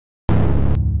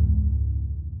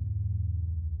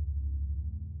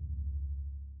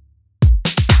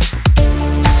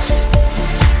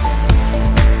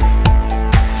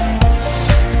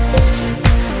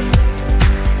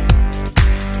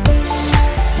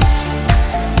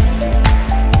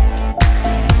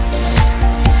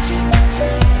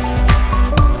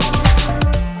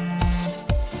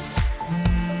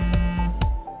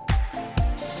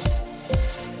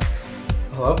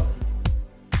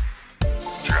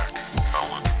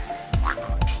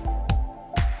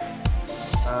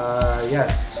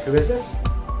Yes. Who is this?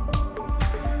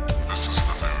 This is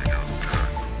the new Young Jack.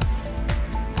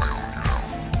 I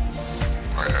own you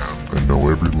now. I have and know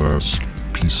every last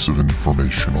piece of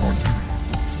information on you.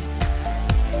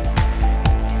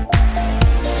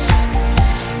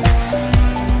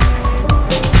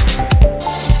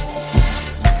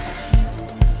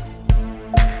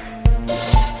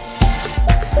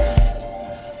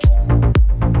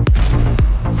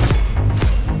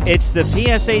 It's the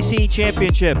PSAC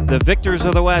Championship, the victors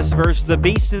of the West versus the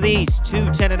Beasts of the East, two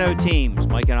 10-0 teams.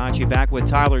 Mike and Archie back with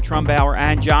Tyler Trumbauer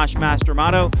and Josh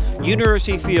Mastromato.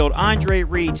 University Field, Andre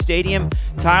Reed Stadium.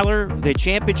 Tyler, the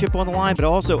championship on the line, but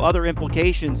also other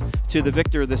implications to the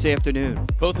victor this afternoon.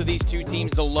 Both of these two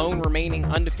teams, the lone remaining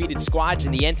undefeated squads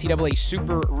in the NCAA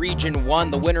Super Region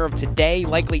 1. The winner of today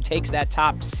likely takes that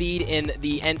top seed in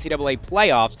the NCAA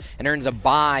playoffs and earns a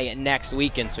bye next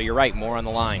weekend. So you're right, more on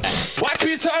the line. Watch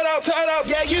me tied out,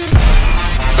 yeah, you.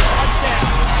 Touchdown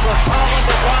for Colin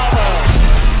DeBravo.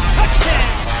 Touchdown,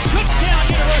 Kutztown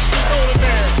University Golden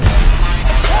Bears.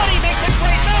 20 makes a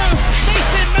great move.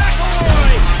 Mason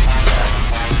McElroy.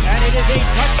 And it is a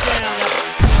touchdown.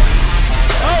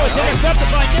 Oh, it's intercepted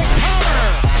by Nick Palmer.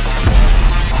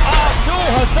 Abdul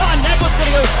Hassan Nettles going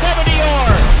to go 70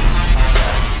 yards.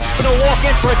 Going to walk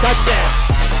in for a touchdown.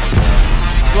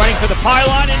 Running for the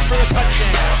pylon, in for the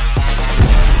touchdown.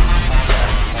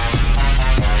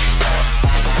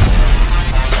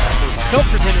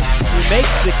 Pilkerton, who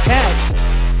makes the catch,